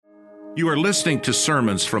You are listening to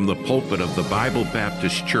sermons from the pulpit of the Bible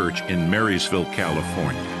Baptist Church in Marysville,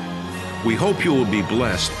 California. We hope you will be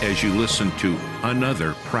blessed as you listen to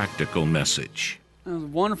another practical message. That was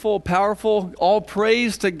wonderful, powerful, all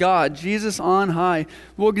praise to God, Jesus on high.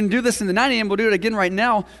 We're going to do this in the 9 a.m. We'll do it again right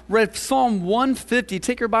now. We're at Psalm 150.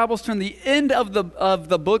 Take your Bibles, turn the end of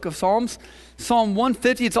the book of Psalms. Psalm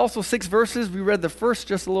 150, it's also 6 verses. We read the first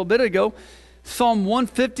just a little bit ago. Psalm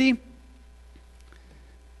 150.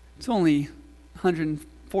 It's only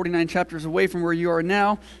 149 chapters away from where you are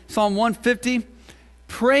now. Psalm 150.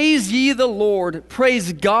 Praise ye the Lord.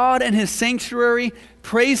 Praise God in his sanctuary.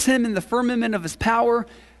 Praise him in the firmament of his power.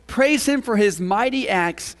 Praise him for his mighty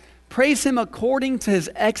acts. Praise him according to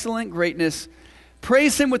his excellent greatness.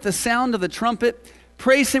 Praise him with the sound of the trumpet.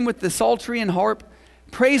 Praise him with the psaltery and harp.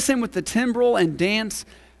 Praise him with the timbrel and dance.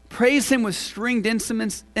 Praise him with stringed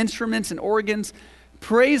instruments and organs.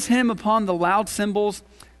 Praise him upon the loud cymbals.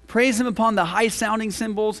 Praise him upon the high-sounding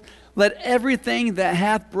cymbals. Let everything that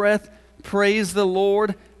hath breath praise the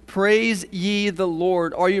Lord. Praise ye the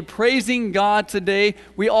Lord. Are you praising God today?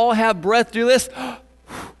 We all have breath. Do this.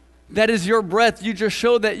 That is your breath. You just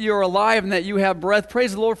showed that you're alive and that you have breath.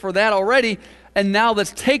 Praise the Lord for that already. And now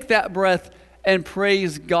let's take that breath and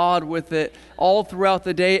praise God with it all throughout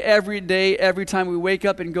the day, every time we wake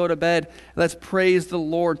up and go to bed. Let's praise the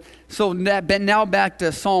Lord. So now back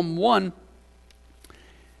to Psalm 1.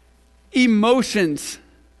 Emotions.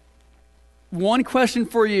 One question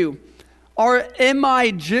for you. Am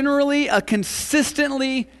I generally a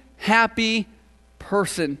consistently happy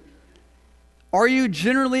person? Are you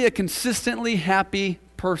generally a consistently happy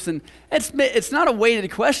person? It's not a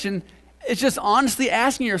weighted question. It's just honestly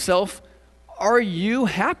asking yourself, are you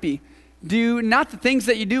happy? Do not the things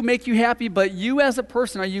that you do make you happy, but you as a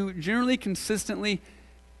person, are you generally consistently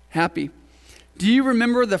happy? Do you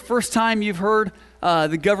remember the first time you've heard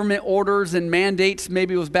the government orders and mandates?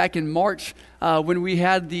 Maybe it was back in March when we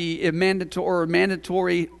had the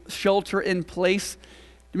mandatory shelter in place.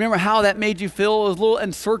 Do you remember how that made you feel? It was a little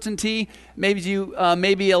uncertainty. Maybe you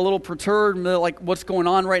maybe a little perturbed, like what's going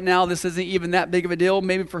on right now? This isn't even that big of a deal.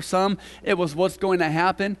 Maybe for some, it was what's going to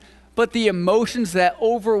happen. But the emotions that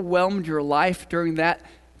overwhelmed your life during that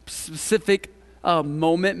specific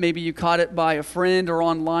moment, maybe you caught it by a friend or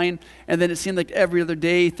online, and then it seemed like every other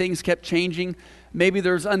day things kept changing. Maybe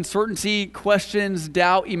there's uncertainty, questions,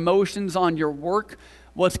 doubt, emotions on your work.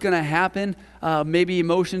 What's going to happen? Maybe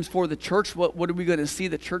emotions for the church. What are we going to see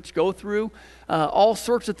the church go through? All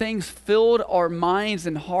sorts of things filled our minds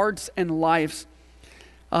and hearts and lives.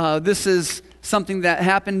 This is something that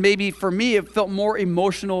happened. Maybe for me, it felt more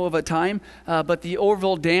emotional of a time, but the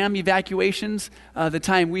Oroville Dam evacuations, the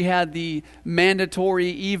time we had the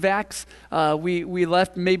mandatory evacs, we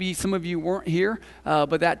left. Maybe some of you weren't here,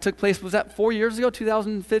 but that took place, was that 4 years ago,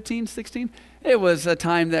 2015, 16? It was a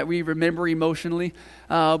time that we remember emotionally,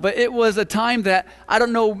 but it was a time that, I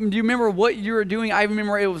don't know, do you remember what you were doing? I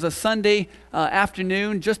remember it was a Sunday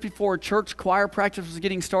afternoon, just before church choir practice was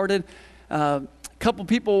getting started. Couple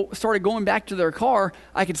people started going back to their car.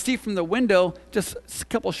 I could see from the window just a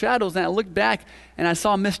couple shadows, and I looked back and I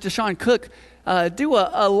saw Miss Deshawn Cook do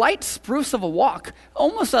a light spruce of a walk,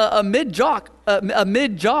 almost a mid-jog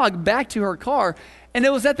back to her car. And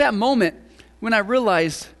it was at that moment when I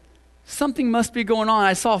realized something must be going on.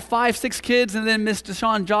 I saw 5, 6 kids and then Miss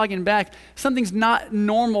Deshawn jogging back. Something's not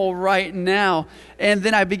normal right now. And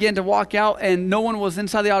then I began to walk out, and no one was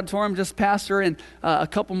inside the auditorium, just pastor and a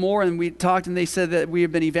couple more. And we talked, and they said that we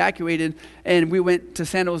had been evacuated, and we went to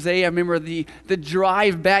San Jose. I remember the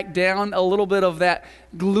drive back down, a little bit of that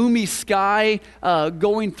gloomy sky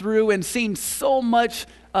going through, and seeing so much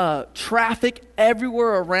traffic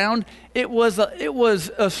everywhere around. It was a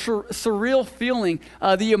surreal feeling.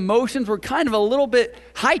 The emotions were kind of a little bit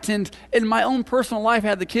heightened in my own personal life. I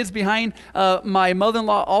had the kids behind. My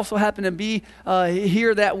mother-in-law also happened to be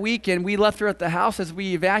here that week, and we left her at the house as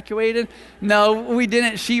we evacuated. No, we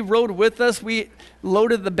didn't. She rode with us. We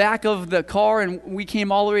loaded the back of the car, and we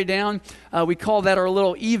came all the way down. We called that our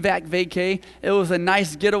little evac vacay. It was a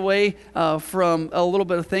nice getaway from a little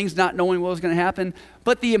bit of things, not knowing what was going to happen.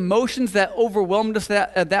 But the emotions that overwhelmed us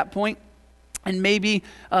at that point, and maybe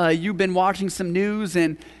you've been watching some news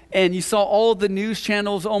and you saw all the news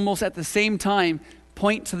channels almost at the same time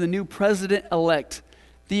point to the new president-elect.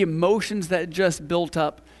 The emotions that just built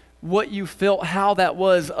up, what you felt, how that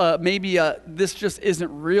was, maybe this just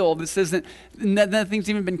isn't real. This isn't, nothing's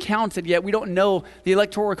even been counted yet. We don't know. The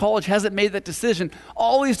Electoral College hasn't made that decision.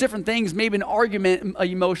 All these different things, maybe an argument,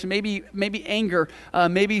 emotion, maybe anger,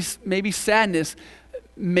 maybe sadness.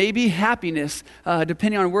 maybe happiness,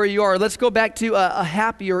 depending on where you are. Let's go back to a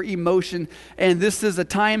happier emotion. And this is a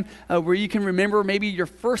time where you can remember maybe your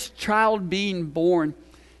first child being born.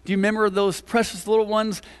 Do you remember those precious little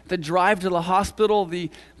ones, the drive to the hospital, the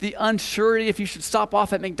unsurety if you should stop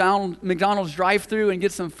off at McDonald's drive-thru and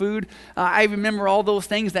get some food? I remember all those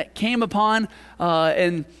things that came upon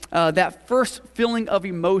and that first feeling of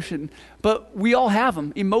emotion. But we all have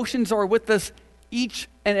them. Emotions are with us each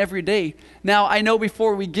and every day. Now, I know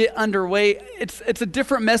before we get underway, it's a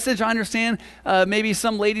different message, I understand. Maybe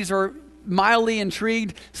some ladies are mildly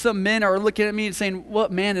intrigued. Some men are looking at me and saying,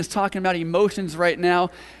 what man is talking about emotions right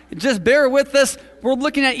now? Just bear with us. We're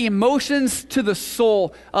looking at emotions to the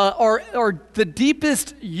soul, or the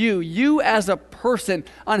deepest you as a person,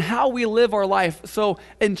 on how we live our life. So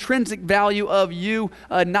intrinsic value of you,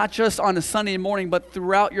 not just on a Sunday morning, but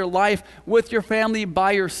throughout your life, with your family,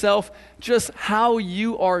 by yourself, just how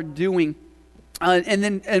you are doing.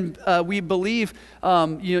 And we believe,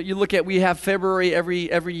 you look at, we have February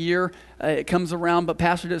every year, it comes around, but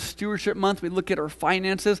Pastor does Stewardship Month. We look at our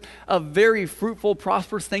finances, very fruitful,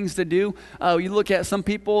 prosperous things to do. You look at some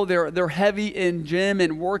people, they're heavy in gym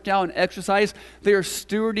and workout and exercise. They are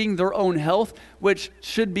stewarding their own health, which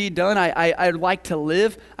should be done. I like to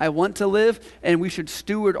live, I want to live, and we should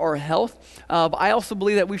steward our health. But I also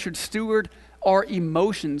believe that we should steward our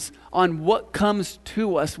emotions on what comes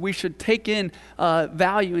to us. We should take in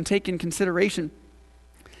value and take in consideration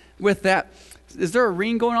with that. Is there a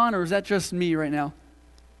ring going on, or is that just me right now?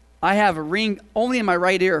 I have a ring only in my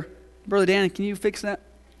right ear. Brother Dan, can you fix that?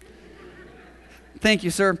 Thank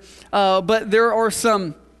you, sir. But there are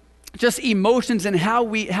some just emotions and how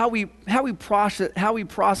we process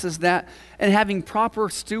that, and having proper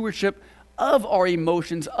stewardship of our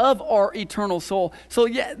emotions, of our eternal soul. So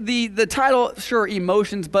yeah, the title, sure,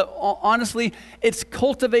 emotions, but honestly, it's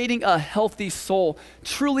cultivating a healthy soul.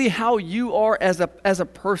 Truly how you are as a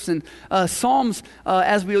person. Psalms,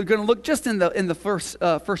 as we are going to look just in the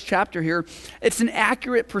first chapter here, it's an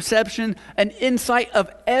accurate perception, an insight of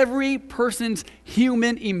every person's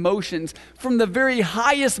human emotions. From the very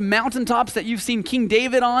highest mountaintops that you've seen King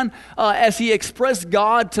David on, as he expressed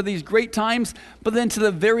God to these great times, but then to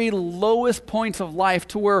the very lowest points of life,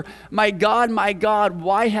 to where, my God,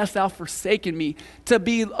 why hast thou forsaken me? To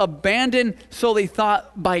be abandoned, so they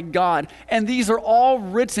thought, by God. And these are all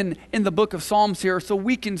written in the book of Psalms here, so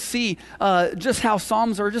we can see just how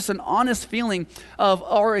Psalms are just an honest feeling of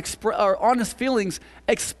our honest feelings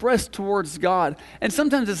expressed towards God. And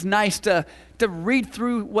sometimes it's nice to read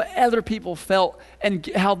through what other people felt and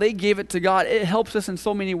how they gave it to God. It helps us in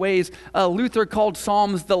so many ways. Luther called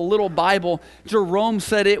Psalms the little Bible. Jerome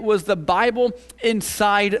said it was the Bible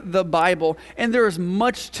inside the Bible. And there is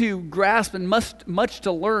much to grasp and much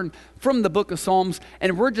to learn from the book of Psalms,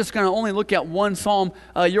 and we're just going to only look at one psalm.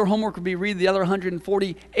 Your homework would be read the other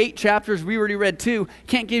 148 chapters. We already read 2.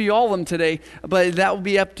 Can't give you all of them today, but that will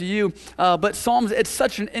be up to you. But Psalms, it's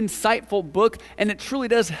such an insightful book, and it truly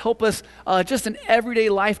does help us just in everyday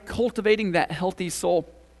life, cultivating that healthy soul.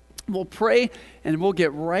 We'll pray, and we'll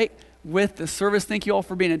get right with the service. Thank you all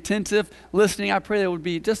for being attentive, listening. I pray that it would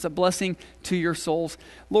be just a blessing to your souls.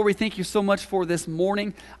 Lord, we thank you so much for this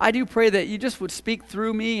morning. I do pray that you just would speak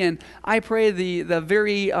through me, and I pray the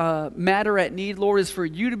very matter at need, Lord, is for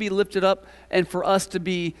you to be lifted up and for us to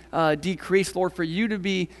be decreased, Lord, for you to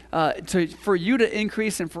be for you to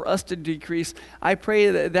increase and for us to decrease. I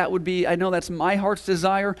pray that would be, I know that's my heart's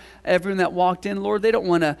desire. Everyone that walked in, Lord, they don't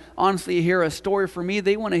want to honestly hear a story from me.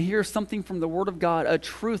 They want to hear something from the Word of God, a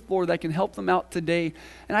truth, Lord, that can help them out today.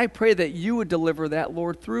 And I pray that you would deliver that,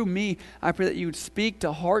 Lord, through me. I pray that you would speak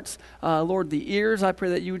to hearts, Lord, the ears. I pray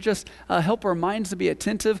that you would just help our minds to be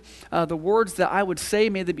attentive. The words that I would say,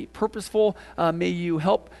 may they be purposeful. May you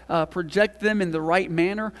help project them in the right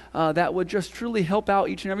manner. That would just truly help out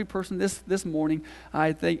each and every person this morning.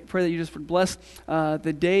 I pray that you just would bless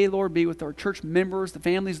the day, Lord, be with our church members, the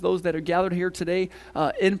families, those that are gathered here today,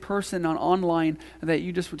 in person, on online, that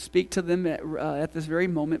you just would speak to them at this very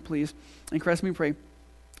moment, please. In Christ we pray.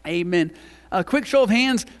 Amen. A quick show of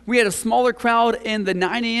hands. We had a smaller crowd in the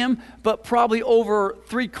 9 a.m., but probably over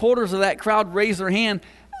 3/4 of that crowd raised their hand.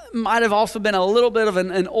 Might have also been a little bit of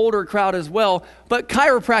an older crowd as well. But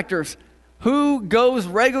chiropractors, who goes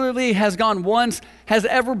regularly, has gone once, has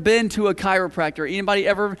ever been to a chiropractor? Anybody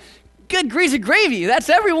ever? Good greasy gravy. That's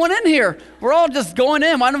everyone in here. We're all just going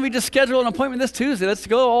in. Why don't we just schedule an appointment this Tuesday? Let's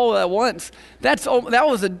go all at once. That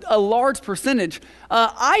was a large percentage.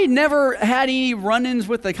 I never had any run-ins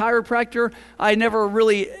with the chiropractor. I never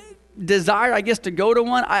really desire, I guess, to go to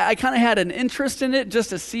one. I kind of had an interest in it just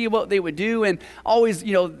to see what they would do, and always,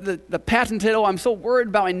 the patented, I'm so worried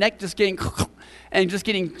about my neck just getting and just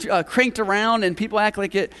getting cranked around, and people act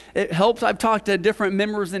like it helps. I've talked to different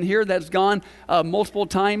members in here that's gone multiple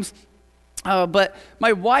times. But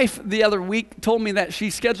my wife the other week told me that she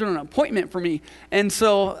scheduled an appointment for me. And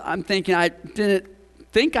so I'm thinking, I didn't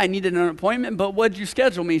think I needed an appointment, but what'd you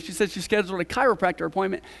schedule me? She said she scheduled a chiropractor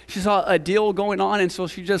appointment. She saw a deal going on, and so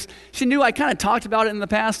she knew I kind of talked about it in the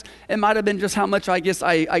past. It might have been just how much, I guess,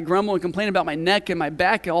 I grumble and complain about my neck and my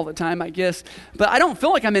back all the time, I guess. But I don't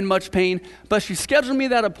feel like I'm in much pain. But she scheduled me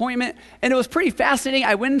that appointment, and it was pretty fascinating.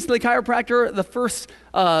 I went into the chiropractor. The first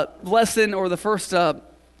lesson or the first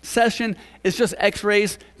session is just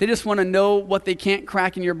x-rays. They just want to know what they can't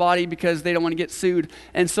crack in your body because they don't want to get sued.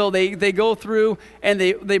 And so they go through and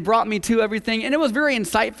they brought me to everything, and it was very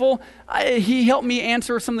insightful. He helped me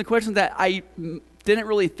answer some of the questions that I didn't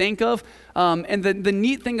really think of. And the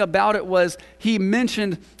neat thing about it was he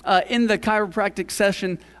mentioned in the chiropractic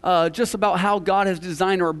session just about how God has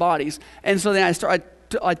designed our bodies. And so then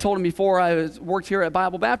I told him before I worked here at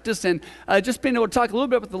Bible Baptist, and just being able to talk a little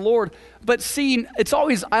bit with the Lord, but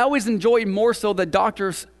I always enjoy more so the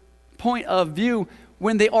doctor's point of view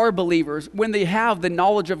when they are believers, when they have the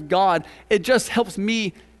knowledge of God. It just helps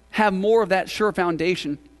me have more of that sure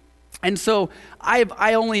foundation. And so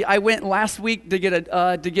I went last week to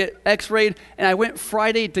get x-rayed, and I went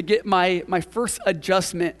Friday to get my first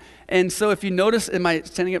adjustment. And so if you notice, am I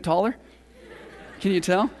standing up taller? Can you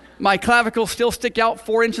tell? My clavicles still stick out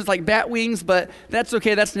 4 inches like bat wings, but that's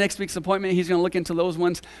okay. That's next week's appointment. He's going to look into those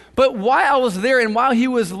ones. But while I was there and while he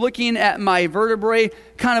was looking at my vertebrae,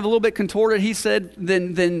 kind of a little bit contorted, he said,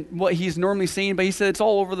 than what he's normally seeing, but he said it's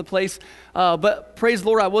all over the place. But praise the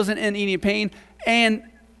Lord, I wasn't in any pain. And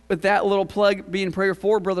with that little plug, being prayer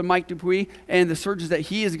for Brother Mike Dupuis and the surgeries that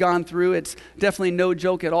he has gone through, it's definitely no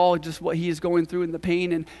joke at all, just what he is going through and the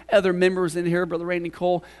pain, and other members in here, Brother Randy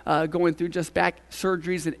Cole, going through just back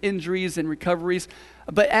surgeries and injuries and recoveries.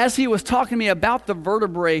 But as he was talking to me about the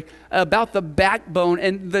vertebrae, about the backbone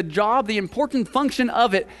and the job, the important function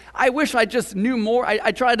of it, I wish I just knew more.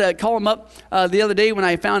 I tried to call him up the other day when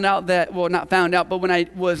I found out that, well, not found out, but when I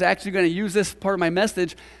was actually going to use this part of my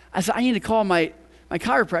message, I said, I need to call my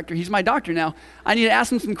chiropractor. He's my doctor now. I need to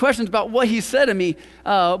ask him some questions about what he said to me.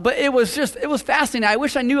 But it was fascinating. I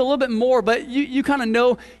wish I knew a little bit more, but you kind of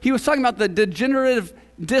know. He was talking about the degenerative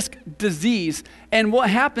disc disease. And what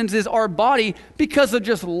happens is our body, because of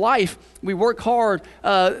just life, we work hard.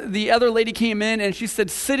 The other lady came in and she said,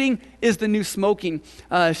 sitting is the new smoking.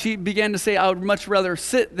 She began to say, I would much rather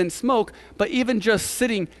sit than smoke. But even just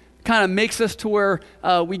sitting kind of makes us to where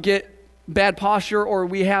we get bad posture or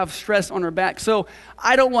we have stress on our back. So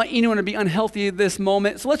I don't want anyone to be unhealthy at this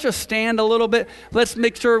moment. So let's just stand a little bit. Let's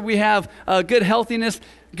make sure we have good healthiness.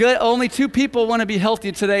 Good. Only 2 people want to be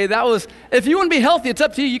healthy today. If you want to be healthy, it's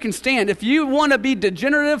up to you. You can stand. If you want to be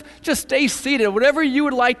degenerative, just stay seated. Whatever you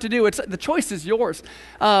would like to do, the choice is yours.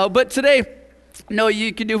 But today, no,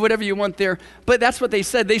 you can do whatever you want there. But that's what they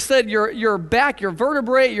said. They said your back, your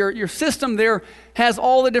vertebrae, your system there has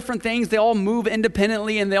all the different things. They all move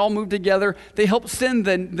independently and they all move together. They help send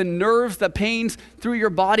the nerves, the pains through your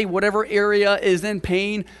body, whatever area is in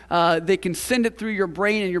pain. They can send it through your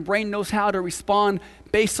brain, and your brain knows how to respond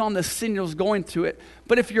based on the signals going through it.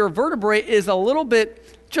 But if your vertebrae is a little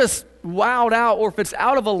bit just wowed out, or if it's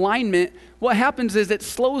out of alignment, what happens is it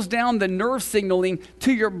slows down the nerve signaling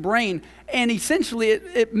to your brain, and essentially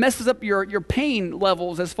it messes up your pain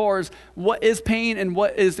levels as far as what is pain and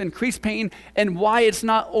what is increased pain, and why it's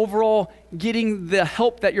not overall getting the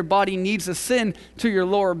help that your body needs to send to your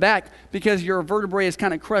lower back, because your vertebrae is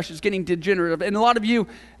kind of crushed. It's getting degenerative. And a lot of you,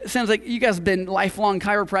 it sounds like you guys have been lifelong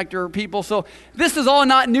chiropractor people, so this is all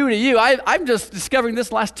not new to you. I'm just discovering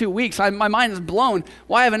this last 2 weeks. My mind is blown.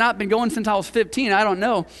 Why have I not been going since I was 15? I don't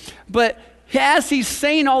know. But as he's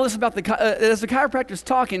saying all this about as the chiropractor's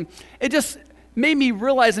talking, it just made me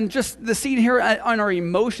realize, and just the scene here on our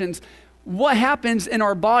emotions, what happens in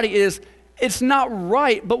our body is it's not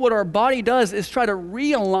right, but what our body does is try to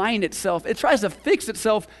realign itself. It tries to fix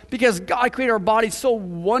itself because God created our bodies so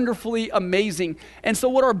wonderfully amazing. And so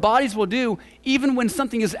what our bodies will do, even when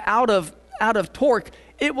something is out of torque,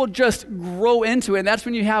 it will just grow into it. And that's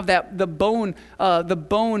when you have the bone.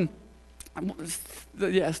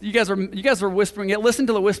 Yes, you guys are whispering it. Listen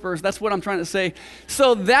to the whispers. That's what I'm trying to say.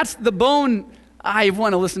 So that's the bone. I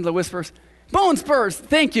want to listen to the whispers. Bone spurs.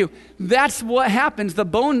 Thank you. That's what happens. The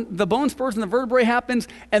bone spurs and the vertebrae happens,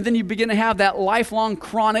 and then you begin to have that lifelong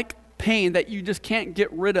chronic pain that you just can't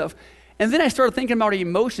get rid of. And then I started thinking about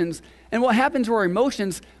emotions, and what happens to our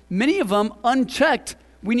emotions, many of them unchecked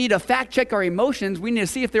we need to fact check our emotions. We need to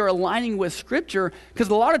see if they're aligning with Scripture, because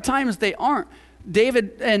a lot of times they aren't.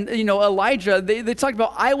 David and Elijah, they talked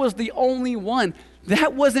about, I was the only one.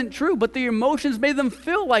 That wasn't true, but the emotions made them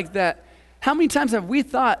feel like that. How many times have we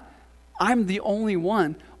thought, I'm the only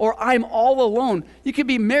one, or I'm all alone? You could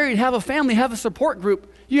be married, have a family, have a support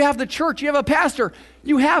group. You have the church, you have a pastor,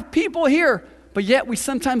 you have people here, but yet we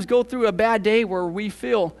sometimes go through a bad day where we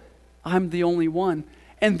feel, I'm the only one.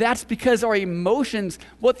 And that's because our emotions,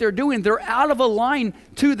 what they're doing, they're out of a line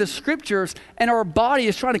to the Scriptures, and our body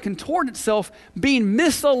is trying to contort itself, being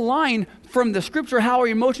misaligned from the Scripture, how our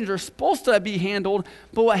emotions are supposed to be handled.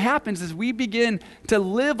 But what happens is we begin to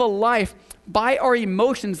live a life by our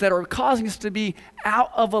emotions that are causing us to be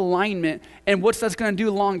out of alignment. And what's that's going to do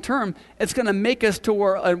long term? It's going to make us to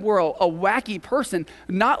where we're a wacky person,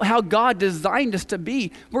 not how God designed us to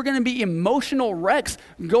be. We're going to be emotional wrecks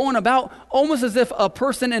going about almost as if a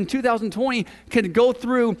person in 2020 could go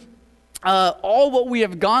through all what we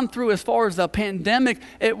have gone through as far as the pandemic.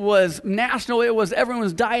 It was national. It was everyone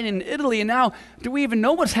was dying in Italy. And now, do we even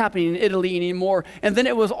know what's happening in Italy anymore? And then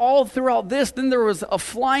it was all throughout this. Then there was a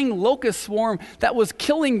flying locust swarm that was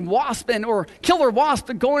killing wasp or killer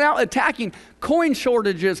wasp going out attacking. Coin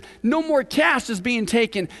shortages. No more cash is being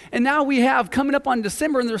taken. And now we have coming up on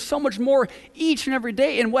December, and there's so much more each and every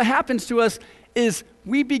day. And what happens to us is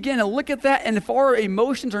we begin to look at that, and if our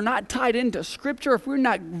emotions are not tied into Scripture, if we're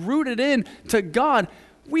not rooted in to God,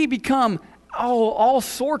 we become all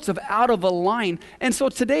sorts of out of a line. And so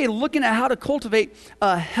today, looking at how to cultivate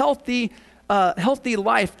a healthy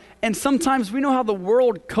life, and sometimes we know how the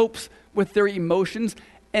world copes with their emotions,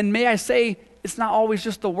 and may I say, it's not always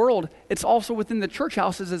just the world. It's also within the church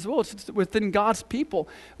houses as well. It's within God's people.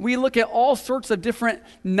 We look at all sorts of different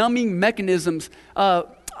numbing mechanisms.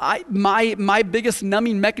 My biggest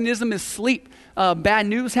numbing mechanism is sleep. Bad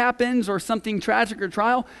news happens or something tragic or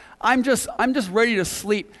trial. I'm just ready to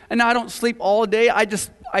sleep. And I don't sleep all day.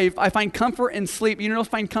 I find comfort in sleep. You know,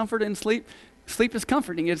 find comfort in sleep. Sleep is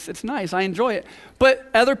comforting. It's nice. I enjoy it. But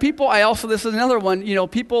other people, this is another one,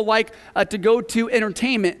 people like to go to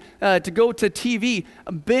entertainment, to go to TV,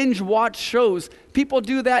 binge watch shows. People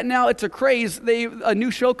do that now. It's a craze. A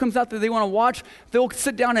new show comes out that they want to watch. They'll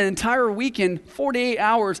sit down an entire weekend, 48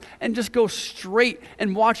 hours, and just go straight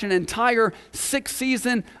and watch an entire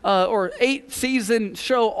 6-season or 8-season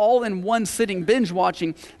show all in one sitting, binge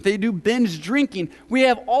watching. They do binge drinking. We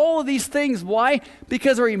have all of these things. Why?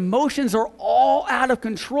 Because our emotions are all out of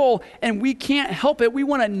control, and we can't help it. We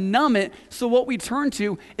want to numb it. So what we turn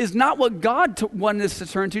to is not what God wanted us to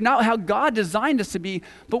turn to, not how God designed us to be,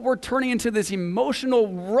 but we're turning into this emotional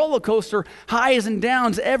roller coaster, highs and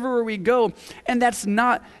downs everywhere we go. And that's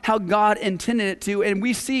not how God intended it to. And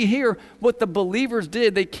we see here what the believers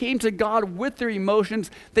did. They came to God with their emotions.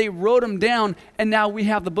 They wrote them down. And now we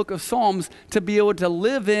have the book of Psalms to be able to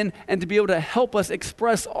live in and to be able to help us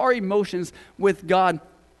express our emotions with God.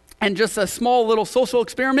 And just a small little social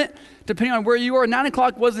experiment, depending on where you are. 9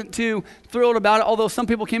 o'clock wasn't too thrilled about it, although some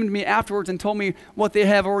people came to me afterwards and told me what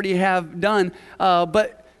they already have done.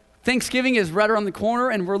 But Thanksgiving is right around the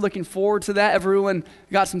corner, and we're looking forward to that. Everyone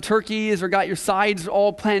got some turkeys or got your sides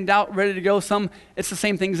all planned out, ready to go. It's the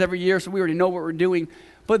same things every year, so we already know what we're doing.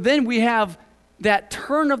 But then we have that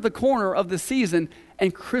turn of the corner of the season,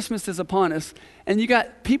 and Christmas is upon us. And you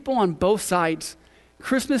got people on both sides.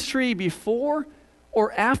 Christmas tree before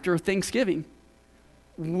or after Thanksgiving.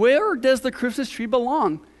 Where does the Christmas tree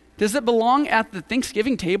belong? Does it belong at the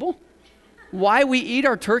Thanksgiving table? Why we eat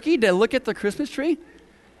our turkey? To look at the Christmas tree?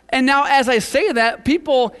 And now as I say that,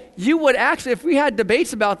 people, you would actually, if we had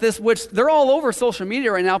debates about this, which they're all over social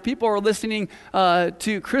media right now, people are listening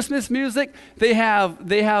to Christmas music. They have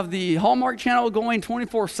the Hallmark Channel going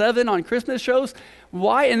 24/7 on Christmas shows.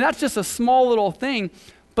 Why? And that's just a small little thing,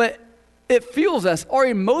 but it fuels us. Our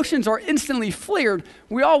emotions are instantly flared.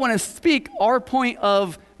 We all want to speak our point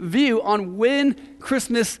of view on when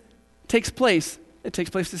Christmas takes place. It takes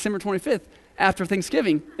place December 25th. After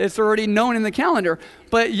Thanksgiving. It's already known in the calendar,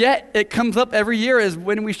 but yet it comes up every year as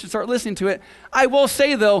when we should start listening to it. I will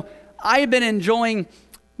say though, I've been enjoying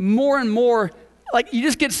more and more, like you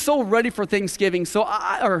just get so ready for Thanksgiving.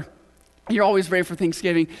 Or you're always ready for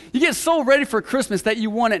Thanksgiving. You get so ready for Christmas that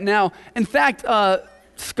you want it now. In fact,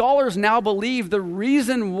 scholars now believe the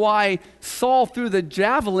reason why Saul threw the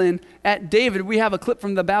javelin at David, we have a clip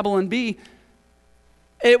from the Babylon Bee,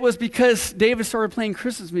 it was because David started playing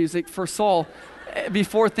Christmas music for Saul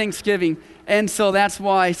before Thanksgiving. And so that's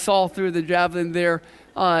why Saul threw the javelin there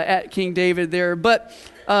at King David there. But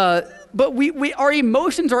our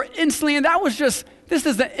emotions are instantly, and this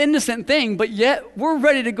is an innocent thing, but yet we're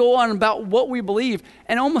ready to go on about what we believe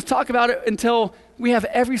and almost talk about it until we have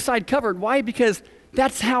every side covered. Why? Because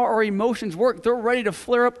that's how our emotions work. They're ready to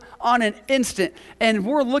flare up on an instant. And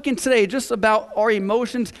we're looking today just about our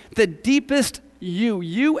emotions, the deepest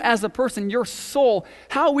you as a person, your soul,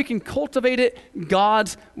 how we can cultivate it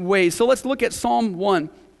God's way. So let's look at Psalm 1.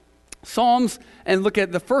 Psalms, and look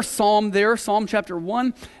at the first Psalm there, Psalm chapter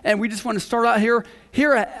 1. And we just want to start out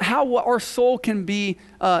here how our soul can be,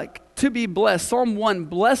 to be blessed. Psalm 1,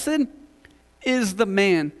 blessed is the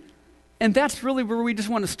man. And that's really where we just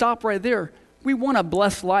want to stop right there. We want a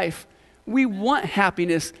blessed life. We want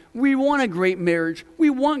happiness. We want a great marriage.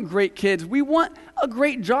 We want great kids. We want a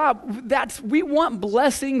great job. We want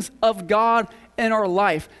blessings of God in our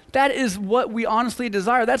life. That is what we honestly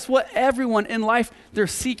desire. That's what everyone in life, they're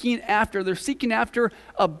seeking after. They're seeking after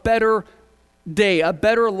a better day, a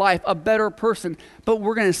better life, a better person. But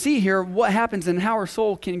we're going to see here what happens and how our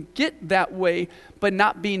soul can get that way, but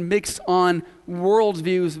not being mixed on world's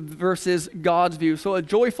views versus God's view. So a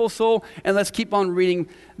joyful soul, and let's keep on reading,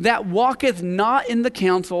 that walketh not in the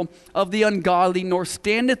counsel of the ungodly, nor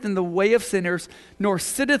standeth in the way of sinners, nor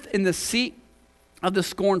sitteth in the seat of the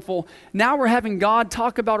scornful. Now we're having God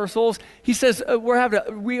talk about our souls. He says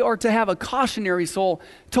we are to have a cautionary soul,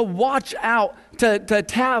 to watch out,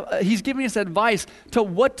 he's giving us advice to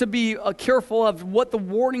what to be careful of, what the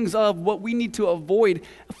warnings of, what we need to avoid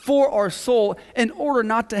for our soul in order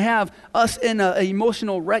not to have us in an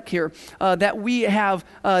emotional wreck here, that we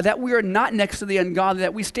are not next to the ungodly,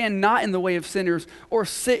 that we stand not in the way of sinners or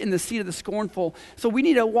sit in the seat of the scornful. So we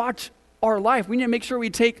need to watch our life. We need to make sure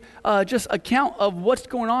we take just account of what's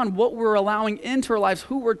going on, what we're allowing into our lives,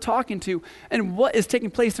 who we're talking to, and what is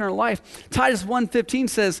taking place in our life. Titus 1:15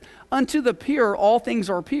 says, unto the pure all things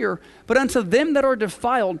are pure, but unto them that are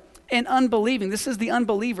defiled and unbelieving, this is the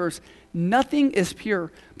unbelievers, nothing is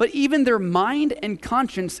pure, but even their mind and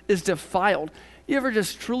conscience is defiled. You ever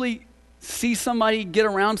just truly see somebody, get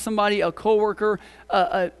around somebody, a coworker,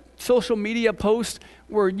 a social media post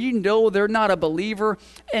where you know they're not a believer,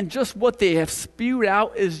 and just what they have spewed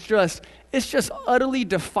out is just utterly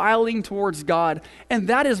defiling towards God. And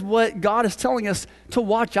that is what God is telling us to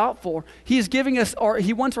watch out for. He's giving us,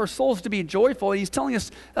 he wants our souls to be joyful. He's telling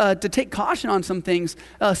us to take caution on some things.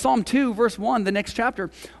 Psalm 2, verse 1, the next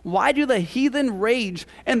chapter. Why do the heathen rage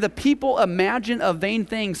and the people imagine a vain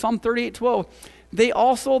thing? Psalm 38:12. They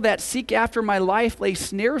also that seek after my life lay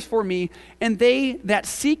snares for me, and they that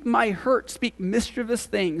seek my hurt speak mischievous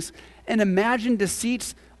things, and imagine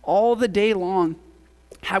deceits all the day long.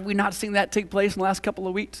 Have we not seen that take place in the last couple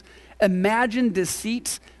of weeks? Imagine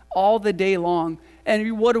deceits all the day long.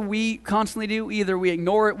 And what do we constantly do? Either we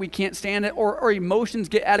ignore it, we can't stand it, or our emotions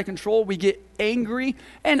get out of control, we get angry.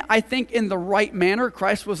 And I think in the right manner,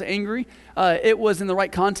 Christ was angry. It was in the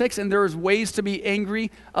right context, and there's ways to be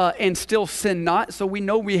angry and still sin not. So we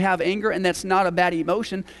know we have anger, and that's not a bad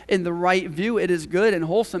emotion. In the right view, it is good and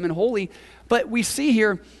wholesome and holy. But we see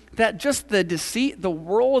here that just the deceit, the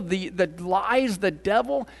world, the lies, the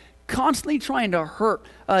devil, constantly trying to hurt.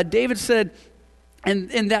 David said,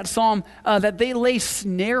 and in that psalm, that they lay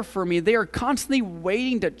snare for me. They are constantly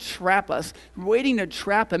waiting to trap us, waiting to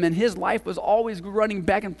trap him. And his life was always running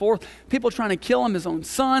back and forth. People trying to kill him, his own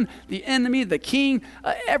son, the enemy, the king,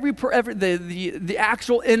 the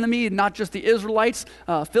actual enemy, not just the Israelites,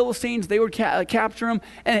 Philistines. They would capture him.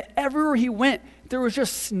 And everywhere he went, there was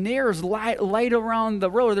just snares light around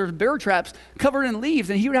the road. There was bear traps covered in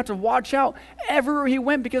leaves. And he would have to watch out everywhere he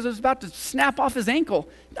went because it was about to snap off his ankle.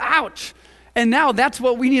 Ouch. And now that's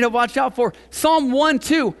what we need to watch out for. Psalm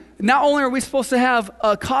 1:2. Not only are we supposed to have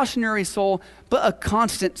a cautionary soul, but a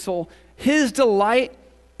constant soul. His delight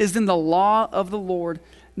is in the law of the Lord.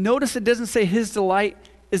 Notice it doesn't say his delight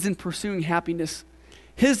is in pursuing happiness.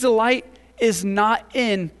 His delight is not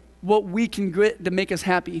in what we can get to make us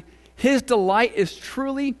happy. His delight is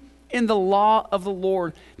truly in the law of the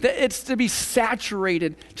Lord. That it's to be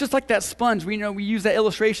saturated, just like that sponge. We use that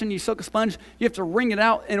illustration. You soak a sponge, you have to wring it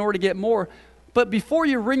out in order to get more. But before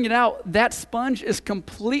you wring it out, that sponge is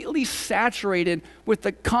completely saturated with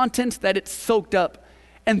the contents that it's soaked up.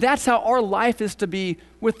 And that's how our life is to be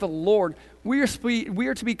with the Lord. We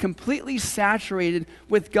are to be completely saturated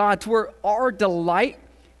with God, to where our delight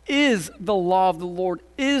is the law of the Lord,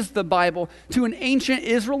 is the Bible. To an ancient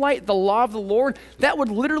Israelite, the law of the Lord, that would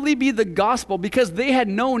literally be the gospel, because they had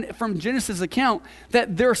known from Genesis' account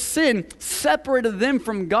that their sin separated them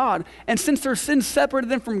from God. And since their sin separated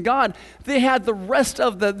them from God, they had the rest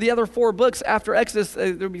of the other 4 books after Exodus,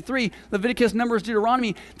 there would be 3, Leviticus, Numbers,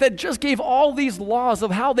 Deuteronomy, that just gave all these laws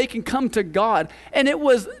of how they can come to God. And it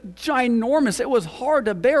was ginormous. It was hard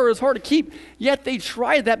to bear. It was hard to keep. Yet they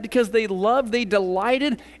tried that because they loved, they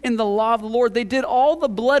delighted in the law of the Lord. They did all the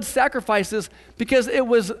blood sacrifices because it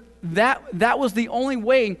was that was the only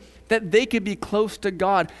way that they could be close to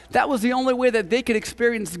God. That was the only way that they could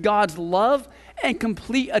experience God's love and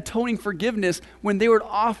complete atoning forgiveness when they would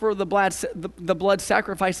offer the blood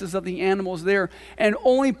sacrifices of the animals there, and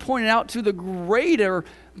only pointed out to the greater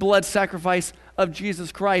blood sacrifice of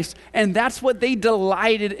Jesus Christ. And that's what they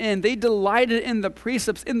delighted in. They delighted in the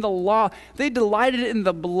precepts, in the law. They delighted in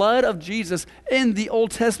the blood of Jesus in the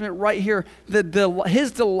Old Testament right here.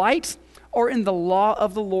 His delights are in the law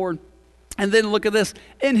of the Lord. And then look at this.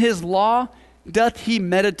 In his law doth he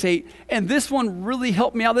meditate. And this one really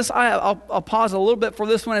helped me out. I'll pause a little bit for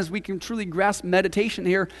this one as we can truly grasp meditation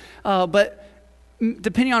here. But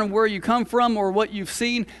depending on where you come from or what you've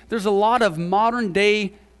seen, there's a lot of modern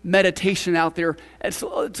day meditation out there. It's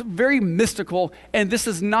very mystical, and this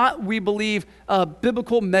is not, we believe,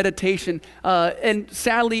 biblical meditation. And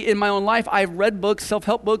sadly, in my own life, I've read books,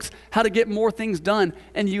 self-help books, how to get more things done,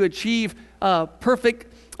 and you achieve perfect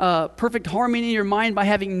harmony in your mind by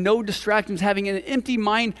having no distractions, having an empty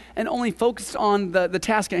mind, and only focused on the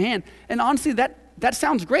task at hand. And honestly, that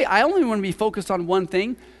sounds great. I only want to be focused on one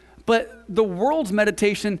thing. But the world's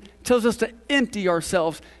meditation tells us to empty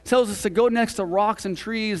ourselves, tells us to go next to rocks and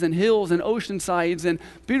trees and hills and ocean sides and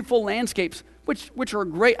beautiful landscapes, which are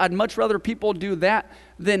great. I'd much rather people do that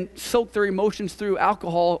than soak their emotions through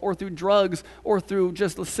alcohol or through drugs or through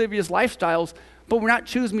just lascivious lifestyles. But we're not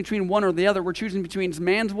choosing between one or the other. We're choosing between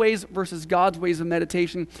man's ways versus God's ways of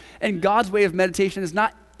meditation. And God's way of meditation is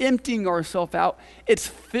not emptying ourselves out. It's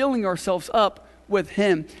filling ourselves up with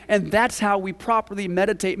him. And that's how we properly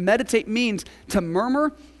meditate. Meditate means to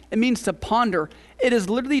murmur. It means to ponder. It is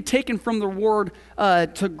literally taken from the word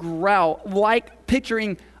to growl, like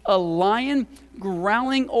picturing a lion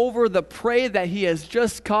growling over the prey that he has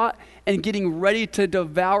just caught and getting ready to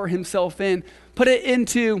devour himself in. Put it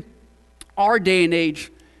into our day and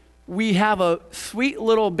age. We have a sweet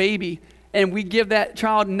little baby, and we give that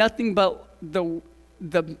child nothing but the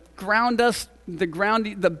ground dust,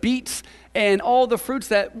 the beets, and all the fruits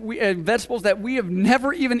vegetables that we have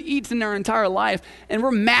never even eaten in our entire life. And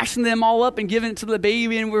we're mashing them all up and giving it to the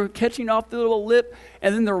baby, and we're catching off the little lip.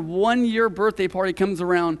 And then their 1-year birthday party comes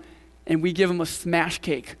around, and we give them a smash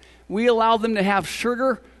cake. We allow them to have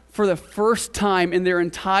sugar for the first time in their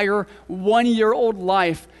entire 1-year-old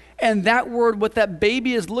life. And that word, what that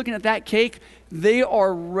baby is looking at that cake, they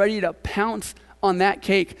are ready to pounce on that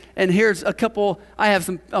cake. And here's a couple, I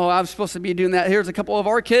was supposed to be doing that. Here's a couple of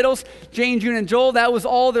our kiddos, Jane, June, and Joel. That was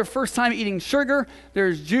all their first time eating sugar.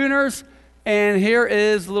 There's Juners, and here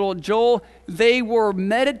is little Joel. They were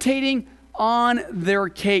meditating on their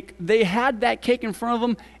cake. They had that cake in front of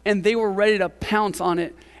them, and they were ready to pounce on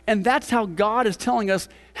it. And that's how God is telling us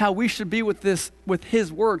how we should be with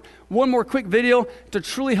his word. One more quick video to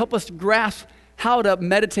truly help us grasp how to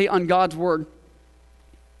meditate on God's word.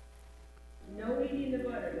 No eating the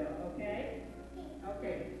butter though, okay?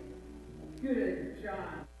 Okay. Good job.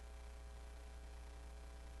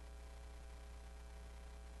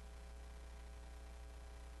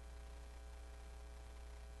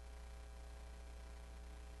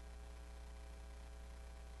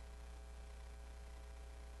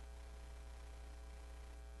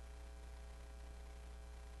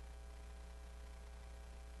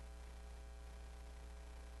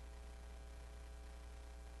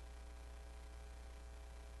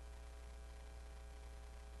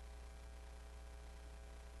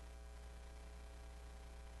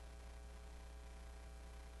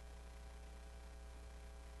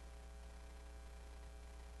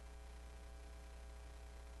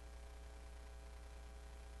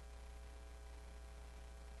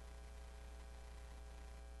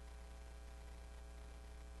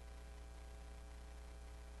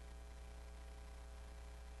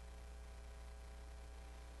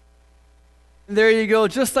 There you go.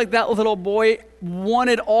 Just like that little boy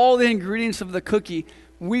wanted all the ingredients of the cookie,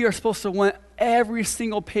 we are supposed to want every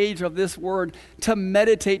single page of this word, to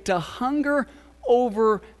meditate, to hunger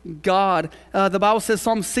over God. The Bible says,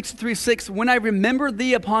 Psalm 63:6, when I remember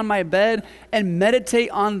thee upon my bed and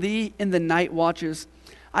meditate on thee in the night watches.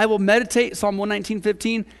 I will meditate, Psalm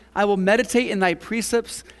 119:15, I will meditate in thy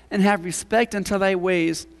precepts and have respect unto thy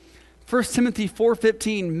ways. 1 Timothy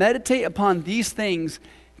 4:15, meditate upon these things.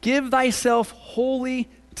 Give thyself wholly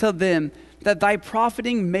to them, that thy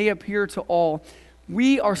profiting may appear to all.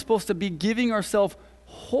 We are supposed to be giving ourselves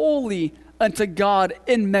wholly unto God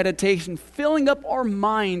in meditation, filling up our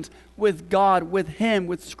minds with God, with Him,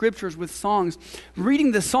 with scriptures, with songs.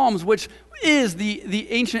 Reading the Psalms, which is the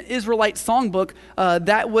ancient Israelite songbook,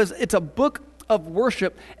 it's a book of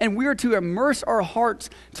worship, and we are to immerse our hearts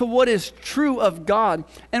to what is true of God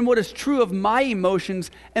and what is true of my emotions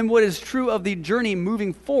and what is true of the journey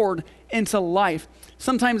moving forward into life.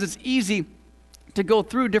 Sometimes it's easy to go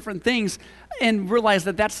through different things and realize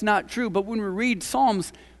that that's not true, but when we read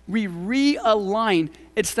Psalms, we realign.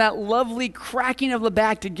 It's that lovely cracking of the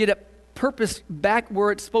back to get it purpose back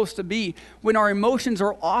where it's supposed to be. When our emotions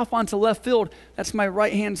are off onto left field, that's my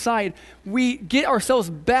right-hand side, we get ourselves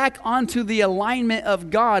back onto the alignment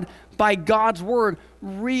of God by God's word,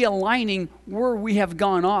 realigning where we have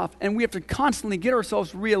gone off. And we have to constantly get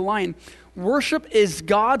ourselves realigned. Worship is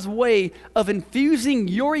God's way of infusing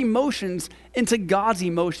your emotions into God's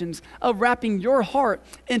emotions, of wrapping your heart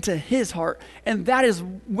into his heart. And that is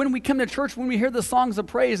when we come to church, when we hear the songs of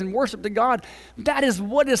praise and worship to God, that is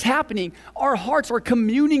what is happening. Our hearts are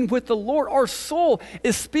communing with the Lord. Our soul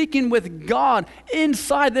is speaking with God.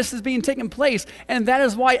 Inside, this is being taken place. And that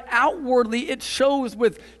is why outwardly it shows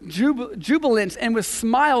with jubilance and with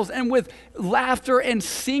smiles and with laughter and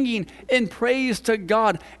singing and praise to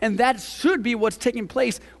God. And that should be what's taking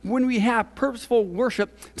place when we have purposeful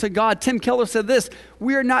worship to God. Tim Keller said this: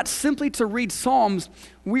 we are not simply to read Psalms,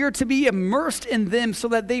 we are to be immersed in them so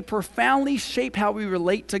that they profoundly shape how we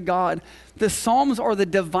relate to God. The Psalms are the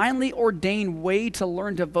divinely ordained way to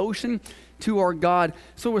learn devotion to our God.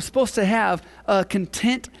 So we're supposed to have a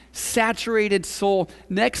content, saturated soul.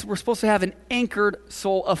 Next, we're supposed to have an anchored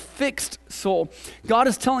soul, a fixed soul. God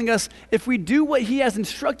is telling us if we do what he has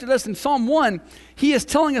instructed us in Psalm 1, he is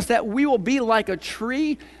telling us that we will be like a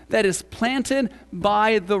tree that is planted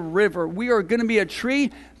by the river. We are going to be a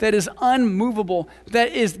tree that is unmovable,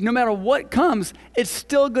 that is, no matter what comes, it's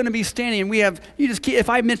still going to be standing. We have, if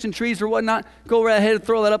I mention trees or whatnot, go right ahead and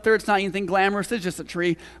throw that up there. It's not anything glamorous. It's just a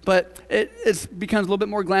tree. But it becomes a little bit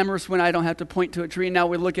more glamorous when I don't have to point to a tree. Now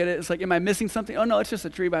we look at it, it's like, am I missing something? Oh no, it's just a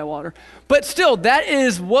tree by water. But still, that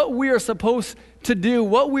is what we are supposed to do,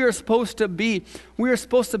 what we are supposed to be. We are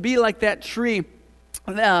supposed to be like that tree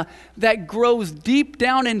that grows deep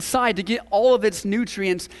down inside to get all of its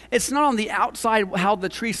nutrients. It's not on the outside how the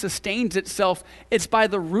tree sustains itself. It's by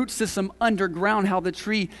the root system underground how the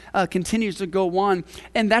tree continues to go on.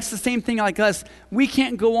 And that's the same thing like us. We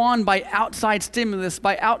can't go on by outside stimulus,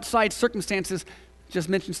 by outside circumstances. Just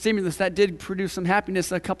mentioned stimulus, that did produce some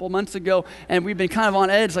happiness a couple months ago, and we've been kind of on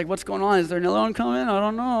edge, like what's going on? Is there another one coming? I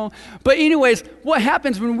don't know. But anyways, what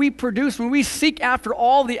happens when we seek after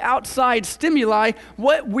all the outside stimuli,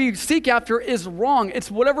 what we seek after is wrong. It's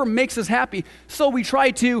whatever makes us happy. So we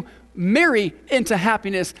try to marry into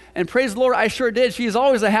happiness. And praise the Lord, I sure did. She is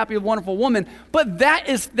always a happy, wonderful woman. But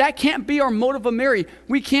that can't be our motive of marry.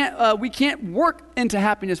 We can't work into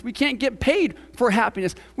happiness. We can't get paid for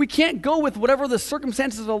happiness. We can't go with whatever the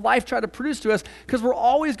circumstances of life try to produce to us, because we're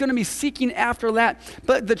always going to be seeking after that.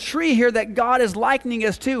 But the tree here that God is likening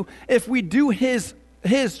us to, if we do his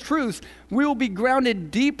truths, we will be grounded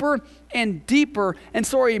deeper and deeper. And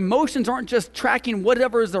so our emotions aren't just tracking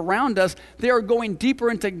whatever is around us. They are going deeper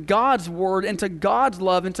into God's word, into God's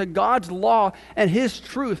love, into God's law and his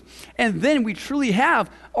truth. And then we truly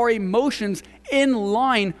have our emotions in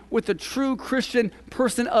line with the true Christian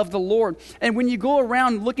person of the Lord. And when you go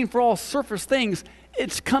around looking for all surface things,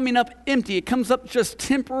 it's coming up empty. It comes up just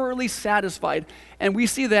temporarily satisfied. And we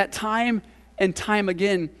see that time and time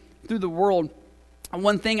again through the world.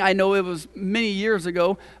 One thing I know, it was many years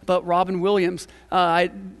ago, but Robin Williams. I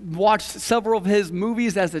watched several of his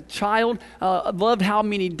movies as a child. I loved how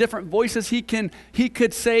many different voices he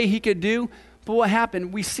could say, he could do. But what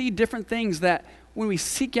happened? We see different things that when we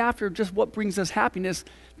seek after just what brings us happiness,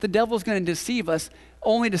 the devil's going to deceive us,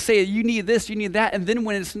 only to say you need this, you need that, and then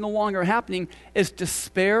when it's no longer happening, it's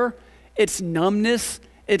despair, it's numbness,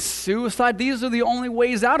 it's suicide. These are the only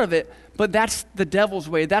ways out of it. But that's the devil's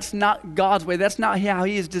way. That's not God's way. That's not how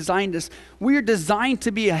he has designed us. We are designed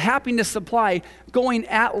to be a happiness supply going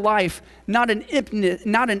at life, not an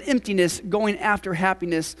emptiness going after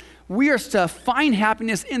happiness. We are to find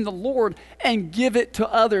happiness in the Lord and give it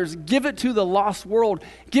to others. Give it to the lost world.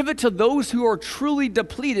 Give it to those who are truly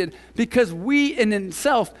depleted, because we in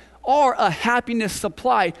itself are a happiness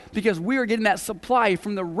supply, because we are getting that supply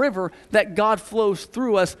from the river that God flows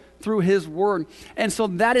through us through his word. And so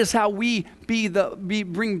that is how we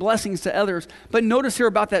bring blessings to others. But notice here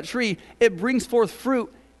about that tree, it brings forth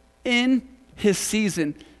fruit in his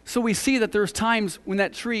season. So we see that there's times when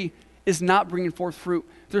that tree is not bringing forth fruit.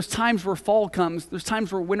 There's times where fall comes, there's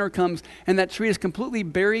times where winter comes, and that tree is completely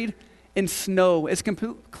buried in snow. It's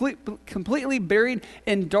completely buried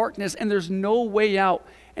in darkness, and there's no way out.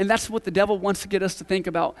 And that's what the devil wants to get us to think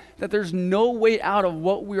about, that there's no way out of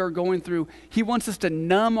what we are going through. He wants us to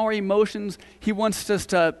numb our emotions. He wants us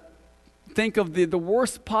to think of the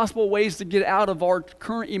worst possible ways to get out of our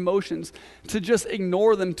current emotions, to just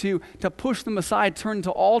ignore them, to push them aside, turn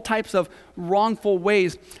to all types of wrongful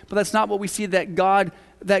ways. But that's not what we see that God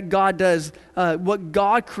does. What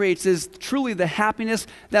God creates is truly the happiness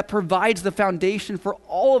that provides the foundation for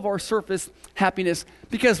all of our surface happiness,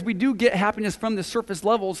 because we do get happiness from the surface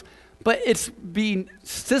levels, but it's being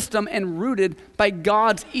system and rooted by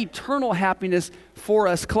God's eternal happiness for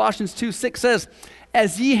us. Colossians 2:6 says,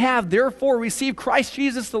 "As ye have therefore received Christ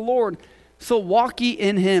Jesus the Lord, so walk ye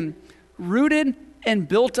in him, rooted and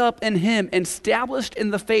built up in him, and established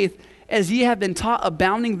in the faith, as ye have been taught,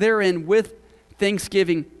 abounding therein with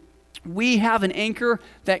thanksgiving." We have an anchor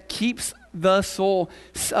that keeps the soul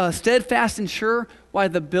steadfast and sure while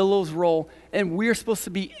the billows roll. And we're supposed to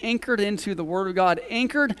be anchored into the Word of God,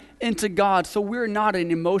 anchored into God, so we're not an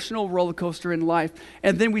emotional roller coaster in life.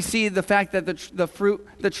 And then we see the fact that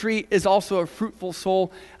the tree is also a fruitful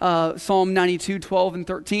soul. Psalm 92:12 and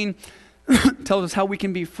 13 tells us how we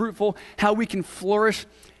can be fruitful, how we can flourish.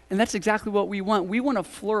 And that's exactly what we want. We want to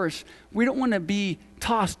flourish. We don't want to be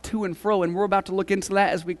tossed to and fro. And we're about to look into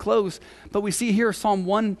that as we close. But we see here Psalm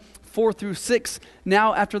 1:4-6.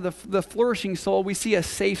 Now after the flourishing soul, we see a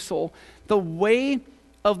safe soul. The way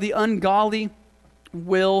of the ungodly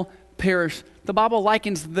will perish. The Bible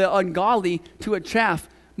likens the ungodly to a chaff,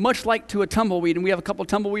 much like to a tumbleweed. And we have a couple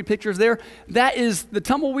tumbleweed pictures there. That is the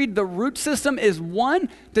tumbleweed. The root system is 1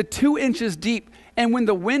 to 2 inches deep. And when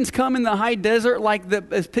the winds come in the high desert, like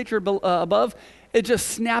is pictured above, it just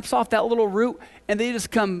snaps off that little root, and they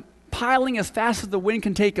just come piling as fast as the wind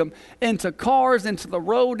can take them into cars, into the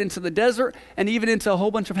road, into the desert, and even into a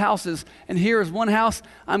whole bunch of houses. And here is one house.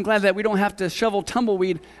 I'm glad that we don't have to shovel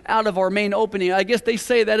tumbleweed out of our main opening. I guess they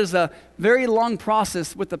say that is a very long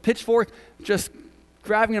process with the pitchfork, just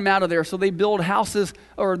grabbing them out of there. So they build houses,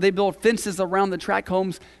 or they build fences around the tract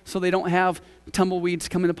homes so they don't have tumbleweeds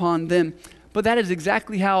coming upon them. But that is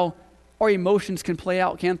exactly how our emotions can play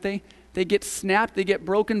out, can't they? They get snapped, they get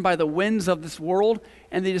broken by the winds of this world,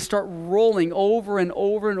 and they just start rolling over and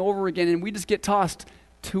over and over again, and we just get tossed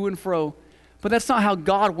to and fro. But that's not how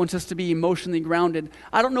God wants us to be emotionally grounded.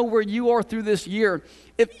 I don't know where you are through this year.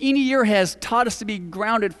 If any year has taught us to be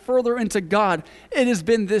grounded further into God, it has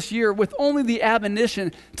been this year, with only the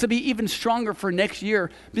admonition to be even stronger for next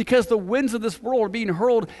year, because the winds of this world are being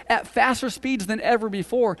hurled at faster speeds than ever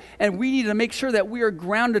before, and we need to make sure that we are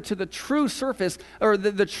grounded to the true surface, or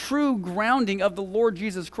the true grounding of the Lord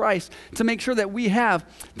Jesus Christ, to make sure that we have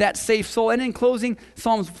that safe soul. And in closing,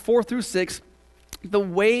 Psalms 4-6, the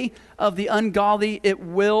way of the ungodly, it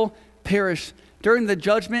will perish. During the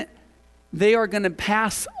judgment, they are going to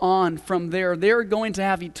pass on from there. They're going to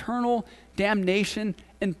have eternal damnation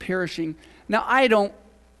and perishing. Now,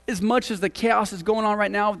 as much as the chaos is going on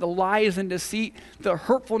right now, the lies and deceit, the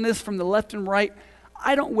hurtfulness from the left and right,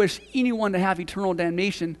 I don't wish anyone to have eternal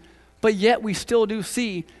damnation. But yet we still do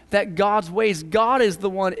see that God's ways, God is the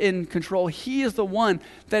one in control. He is the one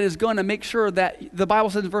that is going to make sure that, the Bible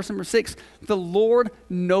says in verse number 6, the Lord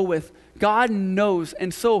knoweth. God knows.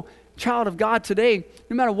 And so, child of God, today,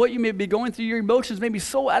 no matter what you may be going through, your emotions may be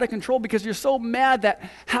so out of control because you're so mad that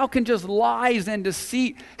how can just lies and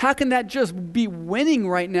deceit, how can that just be winning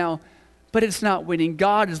right now? But it's not winning.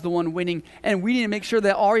 God is the one winning. And we need to make sure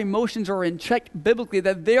that our emotions are in check biblically,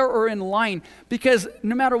 that they are in line. Because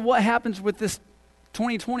no matter what happens with this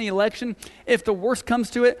 2020 election, if the worst comes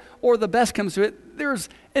to it or the best comes to it,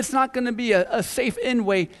 it's not going to be a safe end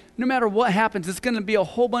way. No matter what happens, it's going to be a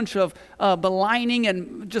whole bunch of maligning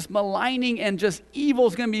and just evil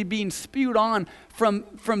is going to be being spewed on from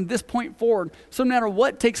this point forward. So no matter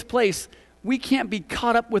what takes place, we can't be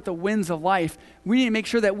caught up with the winds of life. We need to make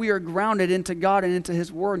sure that we are grounded into God and into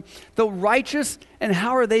His Word. The righteous, and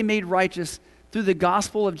how are they made righteous? Through the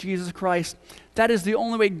gospel of Jesus Christ. That is the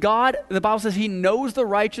only way. God, the Bible says He knows the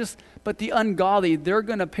righteous, but the ungodly, they're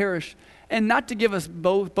going to perish. And not to give us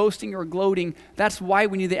boasting or gloating, that's why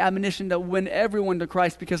we need the admonition to win everyone to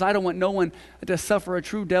Christ, because I don't want no one to suffer a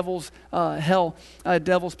true devil's hell, a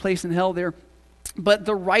devil's place in hell there. But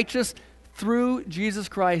the righteous through Jesus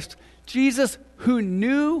Christ. Jesus, who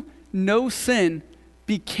knew no sin,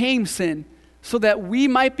 became sin, so that we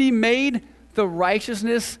might be made the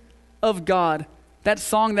righteousness of God. That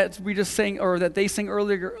song that we just sang, or that they sang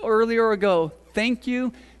earlier ago, thank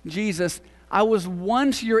you, Jesus. I was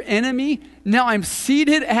once your enemy, now I'm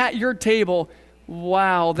seated at your table.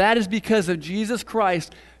 Wow, that is because of Jesus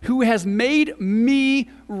Christ, who has made me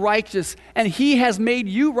righteous, and He has made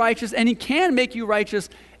you righteous, and He can make you righteous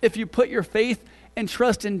if you put your faith and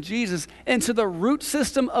trust in Jesus, into the root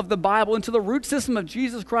system of the Bible, into the root system of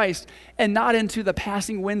Jesus Christ, and not into the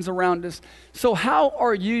passing winds around us. So how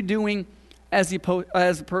are you doing as a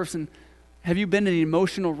person? Have you been an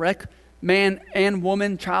emotional wreck? Man and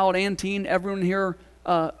woman, child and teen, everyone here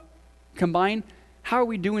combined. How are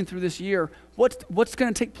we doing through this year? What's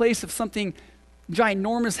going to take place if something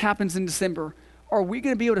ginormous happens in December? Are we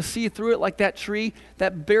going to be able to see through it like that tree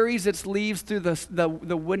that buries its leaves through the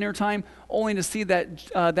winter time, only to see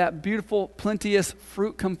that beautiful, plenteous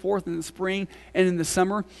fruit come forth in the spring and in the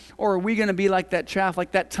summer? Or are we going to be like that chaff,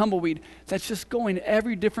 like that tumbleweed that's just going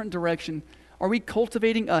every different direction? Are we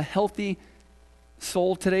cultivating a healthy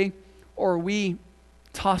soul today? Or are we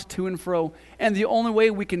tossed to and fro? And the only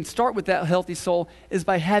way we can start with that healthy soul is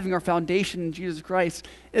by having our foundation in Jesus Christ.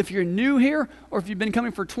 If you're new here, or if you've been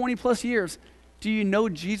coming for 20 plus years, do you know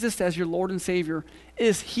Jesus as your Lord and Savior?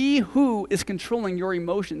 Is He who is controlling your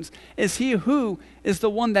emotions? Is He who is the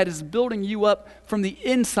one that is building you up from the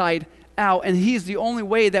inside out? And He's the only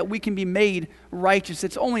way that we can be made righteous.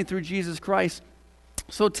 It's only through Jesus Christ.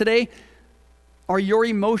 So today, are your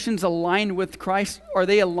emotions aligned with Christ? Are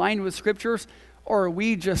they aligned with Scriptures? Or are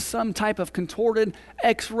we just some type of contorted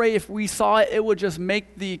x-ray? If we saw it, it would just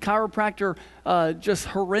make the chiropractor just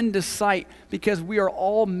horrendous sight, because we are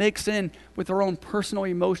all mixed in with our own personal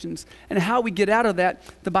emotions. And how we get out of that,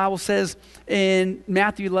 the Bible says in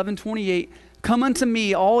Matthew 11:28, "Come unto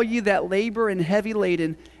me, all ye that labor and heavy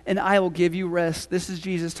laden, and I will give you rest." This is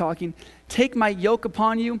Jesus talking. "Take my yoke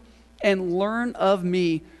upon you and learn of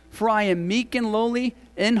me, for I am meek and lowly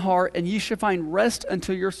in heart, and ye shall find rest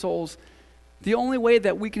unto your souls." The only way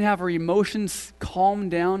that we can have our emotions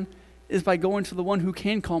calmed down is by going to the one who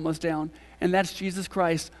can calm us down, and that's Jesus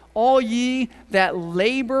Christ. All ye that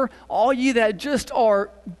labor, all ye that just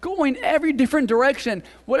are going every different direction,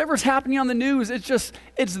 whatever's happening on the news, it's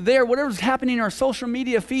there. Whatever's happening in our social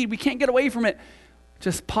media feed, we can't get away from it.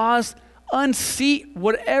 Just pause, unseat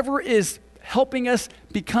whatever is helping us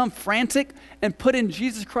become frantic, and put in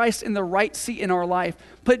Jesus Christ in the right seat in our life.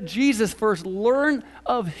 Put Jesus first. Learn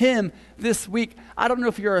of Him this week. I don't know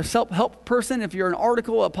if you're a self-help person, if you're an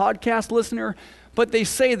article, a podcast listener, but they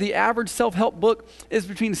say the average self-help book is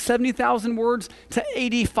between 70,000 words to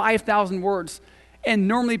 85,000 words. And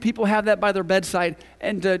normally people have that by their bedside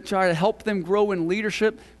and to try to help them grow in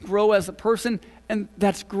leadership, grow as a person, and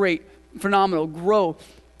that's great, phenomenal, grow.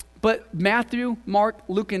 But Matthew, Mark,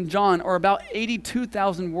 Luke, and John are about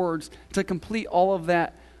 82,000 words to complete all of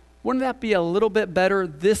that. Wouldn't that be a little bit better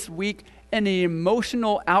this week in an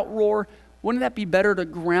emotional outroar? Wouldn't that be better to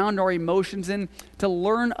ground our emotions in, to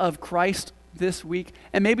learn of Christ this week?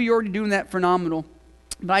 And maybe you're already doing that, phenomenal.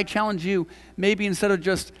 But I challenge you, maybe instead of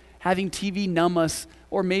just having TV numb us,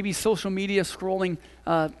 or maybe social media scrolling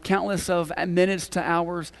countless of minutes to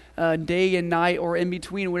hours, day and night, or in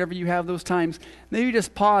between, whenever you have those times, maybe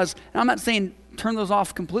just pause. And I'm not saying turn those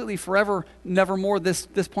off completely forever, never more this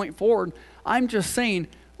point forward. I'm just saying,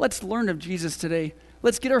 let's learn of Jesus today.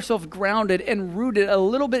 Let's get ourselves grounded and rooted a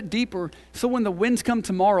little bit deeper, so when the winds come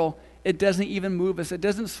tomorrow, it doesn't even move us. It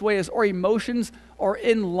doesn't sway us. Our emotions are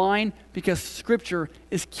in line because Scripture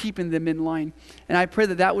is keeping them in line. And I pray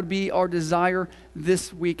that that would be our desire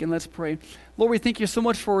this week. And let's pray. Lord, we thank you so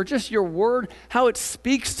much for just your word, how it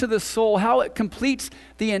speaks to the soul, how it completes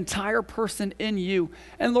the entire person in you.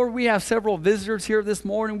 And Lord, we have several visitors here this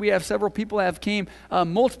morning. We have several people that have came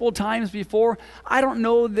multiple times before. I don't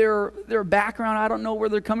know their background. I don't know where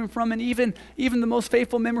they're coming from. And even the most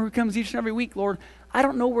faithful member who comes each and every week, Lord, I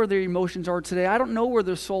don't know where their emotions are today. I don't know where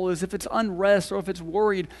their soul is, if it's unrest or if it's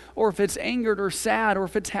worried or if it's angered or sad or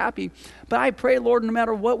if it's happy. But I pray, Lord, no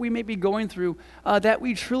matter what we may be going through, that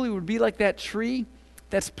we truly would be like that tree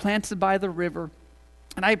that's planted by the river.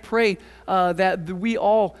 And I pray that we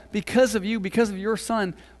all, because of you, because of your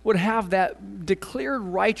Son, would have that declared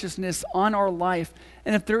righteousness on our life.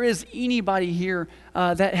 And if there is anybody here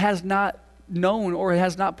that has not known or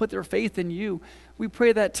has not put their faith in you, we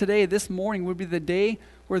pray that today, this morning, would be the day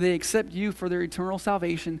where they accept you for their eternal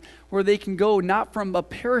salvation, where they can go not from a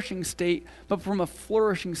perishing state, but from a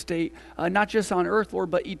flourishing state, not just on earth,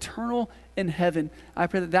 Lord, but eternal in heaven. I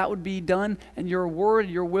pray that that would be done, and your word,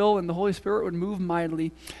 your will, and the Holy Spirit would move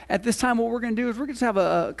mightily. At this time, what we're going to do is we're going to have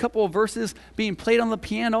a couple of verses being played on the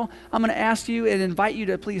piano. I'm going to ask you and invite you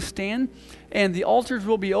to please stand, and the altars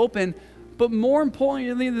will be open. But more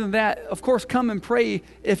importantly than that, of course, come and pray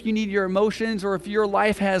if you need your emotions or if your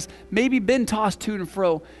life has maybe been tossed to and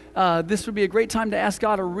fro. This would be a great time to ask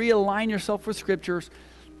God to realign yourself with Scriptures.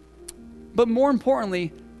 But more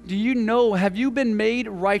importantly, do you know, have you been made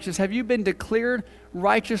righteous? Have you been declared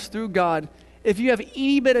righteous through God? If you have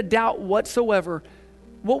any bit of doubt whatsoever,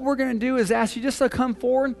 what we're going to do is ask you just to come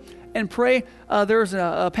forward and pray. There's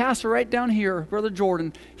a pastor right down here, Brother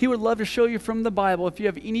Jordan. He would love to show you from the Bible, if you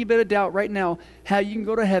have any bit of doubt right now, how you can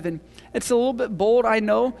go to heaven. It's a little bit bold, I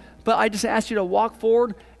know, but I just ask you to walk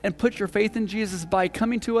forward and put your faith in Jesus by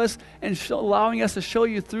coming to us and allowing us to show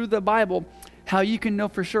you through the Bible how you can know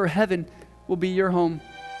for sure heaven will be your home.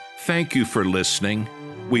 Thank you for listening.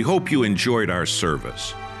 We hope you enjoyed our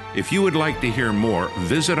service. If you would like to hear more,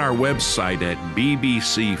 visit our website at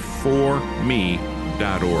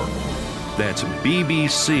bbc4me.org. That's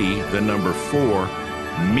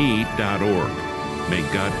bbc4me.org.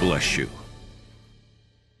 May God bless you.